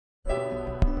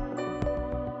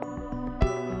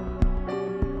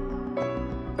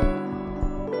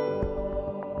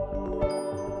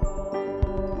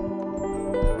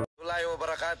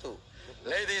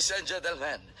Ladies and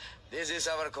gentlemen, this is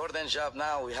our curtain shop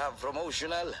now. We have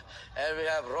promotional and we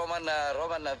have Roman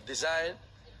design,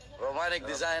 Romanic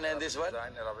design, and this one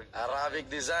Arabic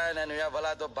design, and we have a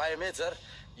lot of biometer.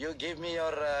 You give me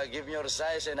your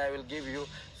size and I will give you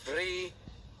free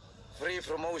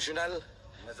promotional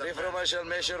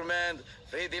measurement,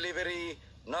 free delivery,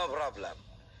 no problem.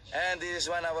 And this is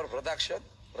one our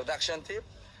production team,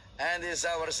 and this is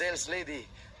our sales lady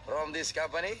from this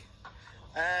company.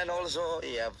 And also,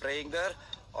 yeah, praying there.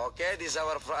 Okay, this is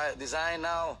our design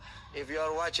now. If you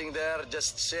are watching there,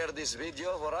 just share this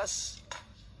video for us.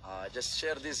 Just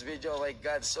share this video. Oh my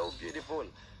God, so beautiful.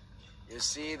 You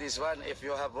see this one. If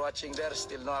you have watching there,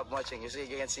 still not watching. You see,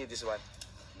 you can see this one.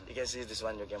 You can see this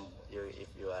one. If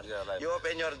you are. Yeah, like you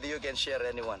open your. You can share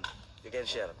anyone. You can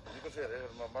share.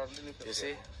 You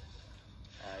see.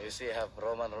 You see, have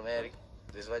Roman Romeric.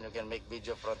 This one you can make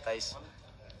video front eyes.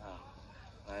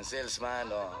 And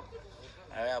salesman.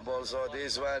 I have also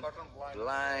this one,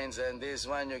 blinds, and this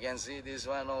one you can see this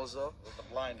one also with the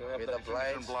blind. With the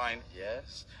blind.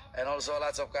 Yes, and also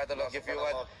lots of catalog. If you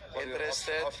want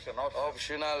interested,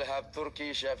 optional. Have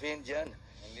Turkish, have Indian,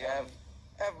 have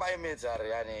biometer.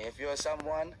 Yani, if you are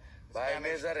someone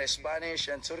biometer, Spanish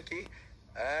and Turkey,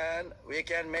 and we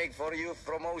can make for you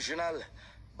promotional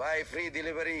by free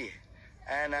delivery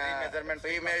and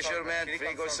free measurement,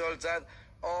 free consultant.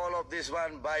 All of this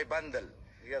one by bundle.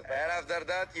 Yes, and after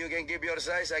that, you can give your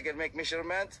size. I can make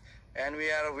measurement, and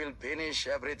will finish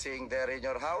everything there in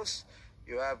your house.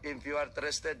 If you are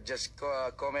interested, just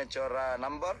comment your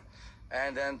number,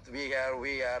 and then we are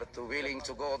willing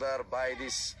to go there, buy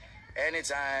this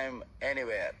anytime,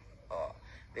 anywhere.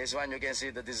 This one you can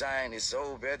see the design is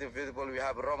so beautiful. We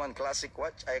have Roman classic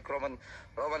watch,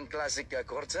 Roman classic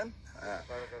curtain.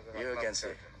 You can see.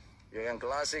 You can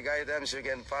classic items, you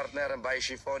can partner and buy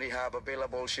chiffon. You have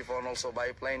available chiffon also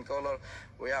by plain color.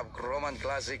 We have Roman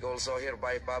classic also here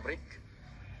by fabric.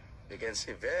 You can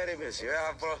see very busy. You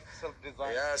have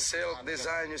silk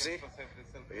design, you see.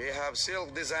 We have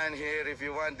silk design here if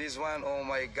you want this one. Oh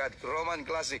my God, Roman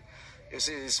classic. You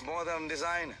see, it's modern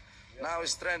design. Now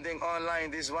it's trending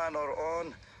online, this one, or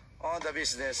on the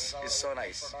business. It's so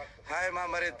nice. Hi,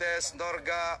 Marites,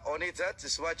 Norga Onitnelot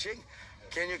is watching.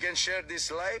 Can share this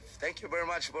live? Thank you very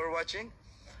much for watching.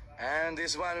 And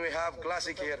this one we have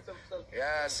classic here.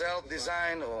 Yeah,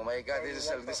 self-design. Oh my God, this is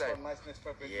self-design.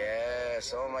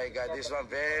 Yes, oh my God, this one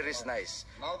very nice.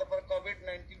 Now for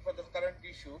COVID-19, for the current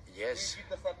issue, yes, we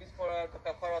give the service for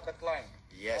the client.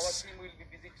 Yes. Our team will be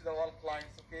busy to all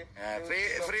clients, okay?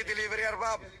 Free delivery,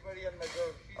 Arbab.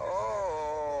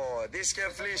 Oh, this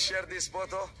can please share this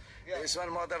photo. Yeah. This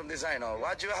one modern design. Oh,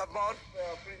 what you have more?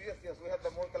 Yes, we have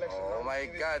the more collection. Oh my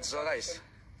God, so nice.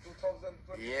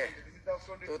 2020. Yeah.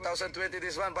 2020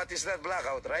 this one, but it's not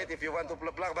blackout, right? If you want to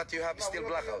black, but you have still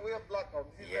blackout. We have blackout.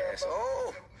 Yes.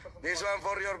 Oh, this one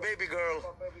for your baby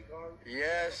girl.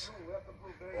 Yes.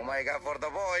 Oh my God, for the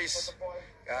boys.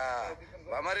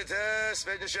 Marites,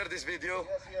 when you share this video,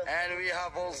 and we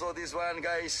have also this one,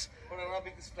 guys. For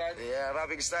Arabic style. Yeah,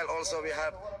 Arabic style. Also we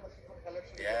have.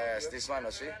 Yes, this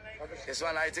one, see? This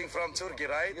one, I think, from Turkey,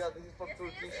 right? Yeah, this is from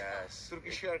Turkey. Yes.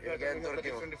 Turkish haircut. Again,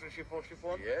 Turkey. Different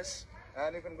chiffon. Yes.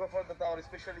 And you can go for the tower,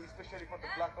 especially for the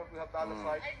blackout, we have the other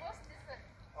side.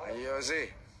 You see?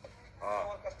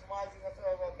 Customizing,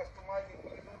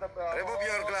 remove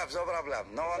your gloves, no problem.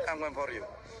 No one can go for you. Do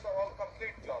the all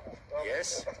complete job.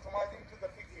 Yes. Customizing to the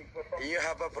fixing. You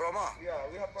have a promo? Yeah,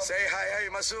 we have promo. Say hi,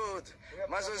 Masood.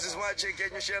 Masood is watching.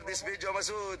 Can you share this video,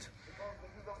 Masood?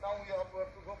 Now we have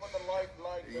to go for the live.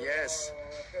 Yes.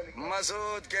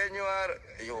 Masood,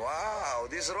 wow,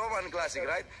 this is Roman classic,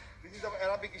 right? This is the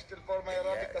Arabic still for my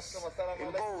Arabic customer.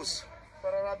 Impose.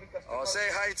 For Arabic customer. Oh, say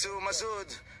hi to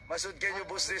Masood. Masood, can you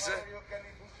boost this?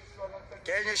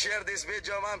 Can you share this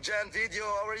video, Ma'am Jan video?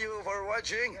 How are you for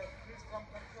watching?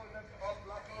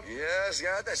 Yes,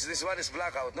 yeah, this one is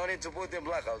blackout. No need to put in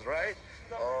blackout, right?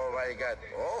 Oh my God.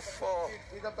 Oh.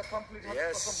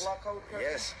 Yes.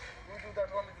 Yes.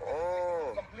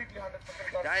 Oh.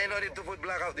 I no need to put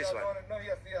blackout this one. No,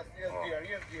 yes.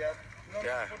 Here. No need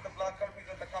to put the blackout, we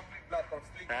got the complete blackout.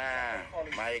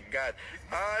 My God.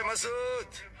 Hi,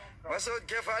 Masood. Masood,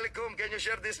 كيف عليكم? Can you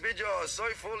share this video?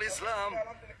 Soy full Islam.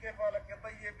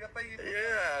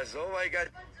 Yes, oh my God.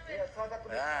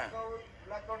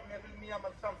 blackout نقل 100 من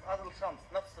الشمس هذا الشمس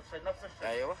نفس الشيء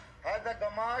ايوه هذا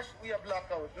قماش ويا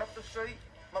بلاك نفس الشيء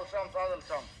من الشمس هذا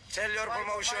الشمس. Tell your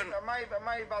promotion.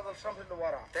 ما بعض الشمس اللي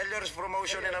ورا. Tell your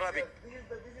promotion in Arabic.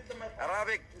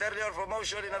 Arabic. Tell your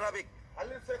promotion in Arabic.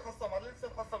 اللي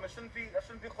خصم شنو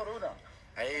في كورونا.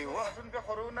 ايوه شنو في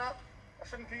كورونا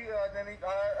عشان في يعني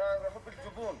حب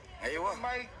الزبون. ايوه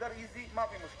ما يقدر يزي ما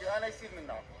في مشكله، انا يصير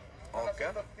منها. اوكي.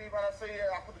 انا ترتيب، انا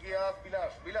اخذ قياس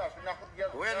بلاش بناخذ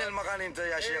قياس. وين المكان انت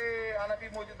يا شيخ؟ ايه انا في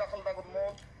موجود داخل داخل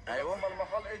ايوه رقم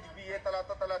المحل اتش بي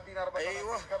 33 34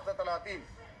 ايوه 35.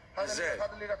 زين.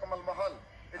 هذا اللي رقم المحل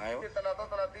اتش ايوه بي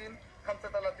 33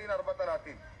 35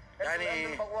 34. يعني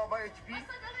عند البوابه اتش بي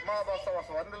ما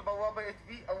بسوا عند البوابه اتش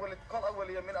بي اول ادخال اول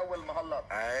يمين اول محلات.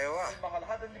 ايوه المحل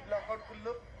هذا اللي بلاحظ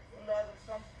كله هذا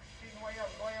الشمس في مويه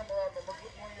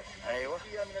مضبوط مويه في ايوه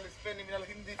من الاسباني من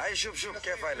الهندي. اي شوف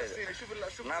كيف هاي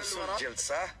شوف نفس الجلد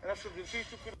صح؟ نفس الجلد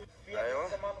شوف ايوه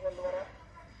كمان والورا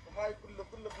وهاي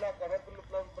كله بلاك هاي كله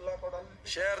بلاك.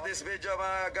 share this video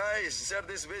guys, share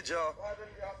this video. وهذا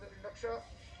اللي النقشه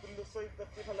كله صيد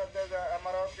ترتيب. هلا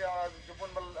امارات جبون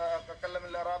كلم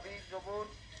العربي جبون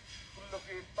كله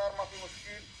في اطار ما في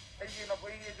مشكل. اي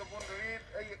جبون يريد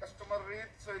اي كاستمر يريد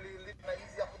سوي لي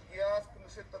ايزي ياخذ قياس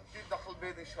كل شيء ترتيب داخل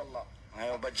البيت ان شاء الله.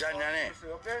 ايوه بتجان يعني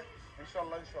اوكي ان شاء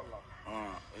الله ان شاء الله.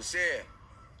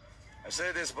 You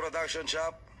see this production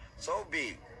shop so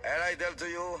big, and I tell to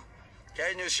you,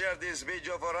 can you share this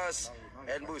video for us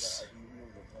and boost?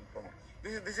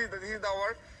 This is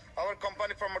our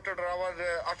company promoter, our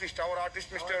artist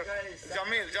Mr.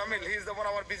 Jamil. He is the one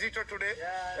our visitor today.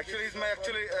 Actually he's my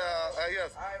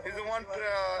yes. He's the one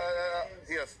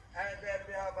yes. And then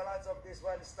we have a lot of this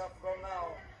one stuff from now.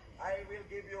 I will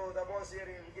give you, the boss here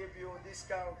will give you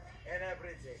discount and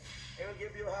everything. He will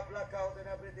give you a blackout and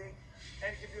everything,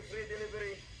 and give you free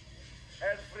delivery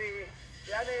and free.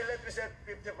 Let me say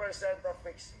 50% of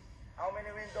fixing. How many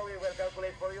window we will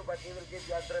calculate for you, but he will give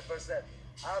you 100%.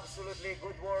 Absolutely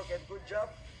good work and good job.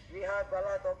 We have a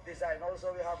lot of design. Also,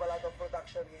 we have a lot of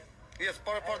production here. Yes,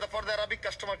 for the Arabic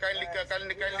customer, kindly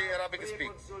Arabic speak.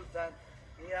 Consultant,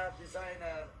 we have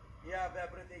designer, we have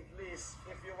everything. Please,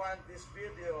 if you want this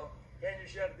video, can you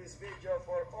share this video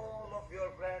for all of your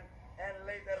friends? And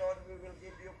later on, we will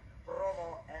give you promo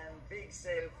and big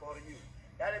sale for you.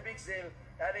 That a big sale.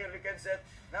 That we can say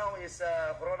now is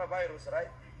coronavirus,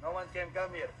 right? No one can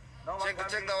come here. No one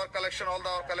Check our collection, all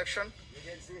our collection. You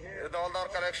can see here. All our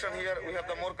collection here. We have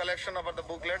the more collection about the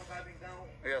booklet.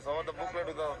 Yes, about the booklet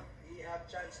with the. We have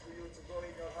chance to you to go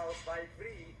in your house by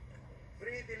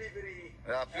free delivery.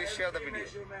 Yeah, please share the free video.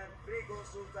 Measurement, free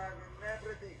consultant, and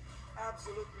everything.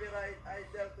 Absolutely right. I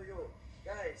tell to you,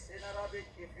 guys, in Arabic,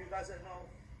 if you doesn't know,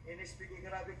 in speaking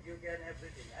Arabic, you can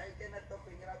everything. I cannot talk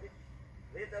in Arabic,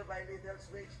 little by little,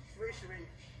 swish,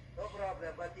 no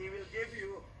problem. But he will give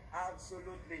you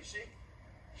absolutely chic.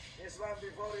 This one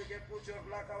before you can put your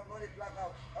blackout, no need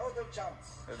blackout. Out of chance.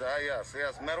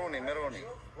 Yes, Meroni.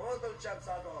 Out of chance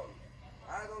at all.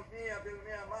 Adol mia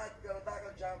بالمية ما تقدر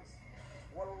تاكل chance.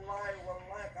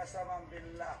 والله قسما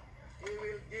بالله. He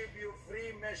will give you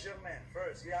free measurement.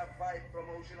 First, we have 5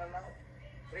 promotional now.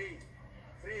 Free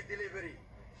delivery.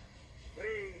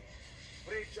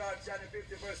 Free charge and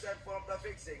 50% from the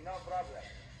fixing, no problem.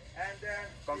 And then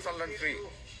consultant free.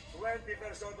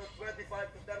 20% or 25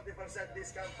 to 30%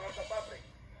 discount from the fabric.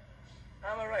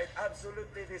 Am I right?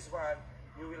 Absolutely, this one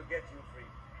you will get you free.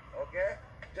 Okay?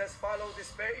 Just follow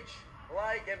this page,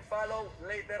 like and follow.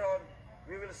 Later on,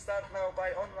 we will start now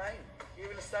by online. He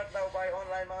will start now by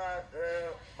online,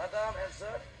 madam and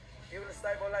sir. He will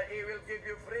start online. He will give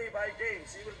you free by games.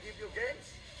 He will give you games,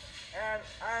 and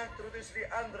introduce the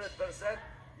 100%.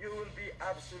 You will be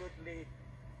absolutely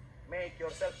make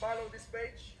yourself follow this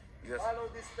page. Yes. Follow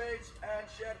this page and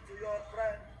share to your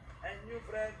friend and new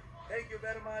friend. Thank you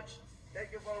very much.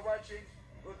 Thank you for watching.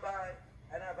 Goodbye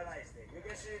and have a nice day. You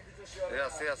can see this is your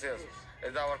Yes.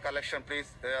 Is our collection, please.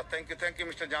 Thank you,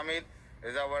 Mr. Jamil.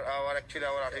 Is our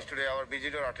artist today, our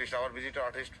visitor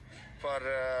artist for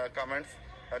comments.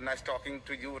 Nice talking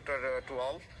to you to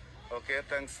all. Okay,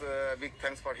 thanks, big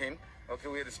thanks for him. Okay,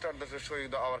 we will start to show you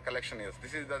our collection. Yes,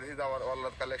 this is our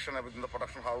all collection within the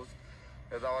production house.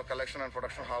 Is our collection and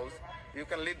production house. You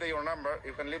can leave your number.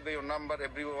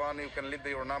 Everyone, you can leave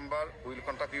your number. We will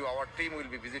contact you. Our team will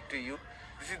be visit to you.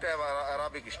 This is the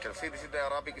Arabic style. See, this is the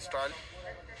Arabic style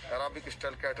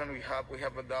curtain. We have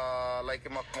the like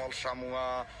makmal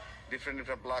shamua, different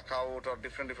blackout or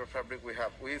different fabric.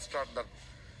 We start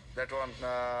that one.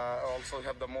 Also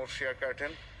have the more sheer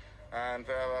curtain, and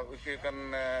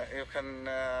you can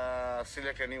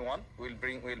select anyone. We'll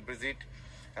visit.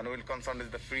 And we'll consult is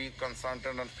the free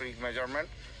consultant and free measurement.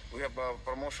 We have a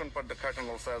promotion for the curtain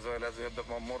also, as well as we have the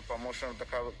more promotion of the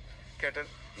curtain.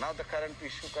 Now the current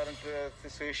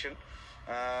situation,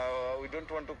 we don't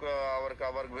want to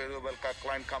our valuable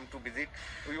client come to visit.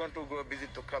 We want to go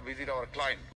visit our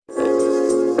client.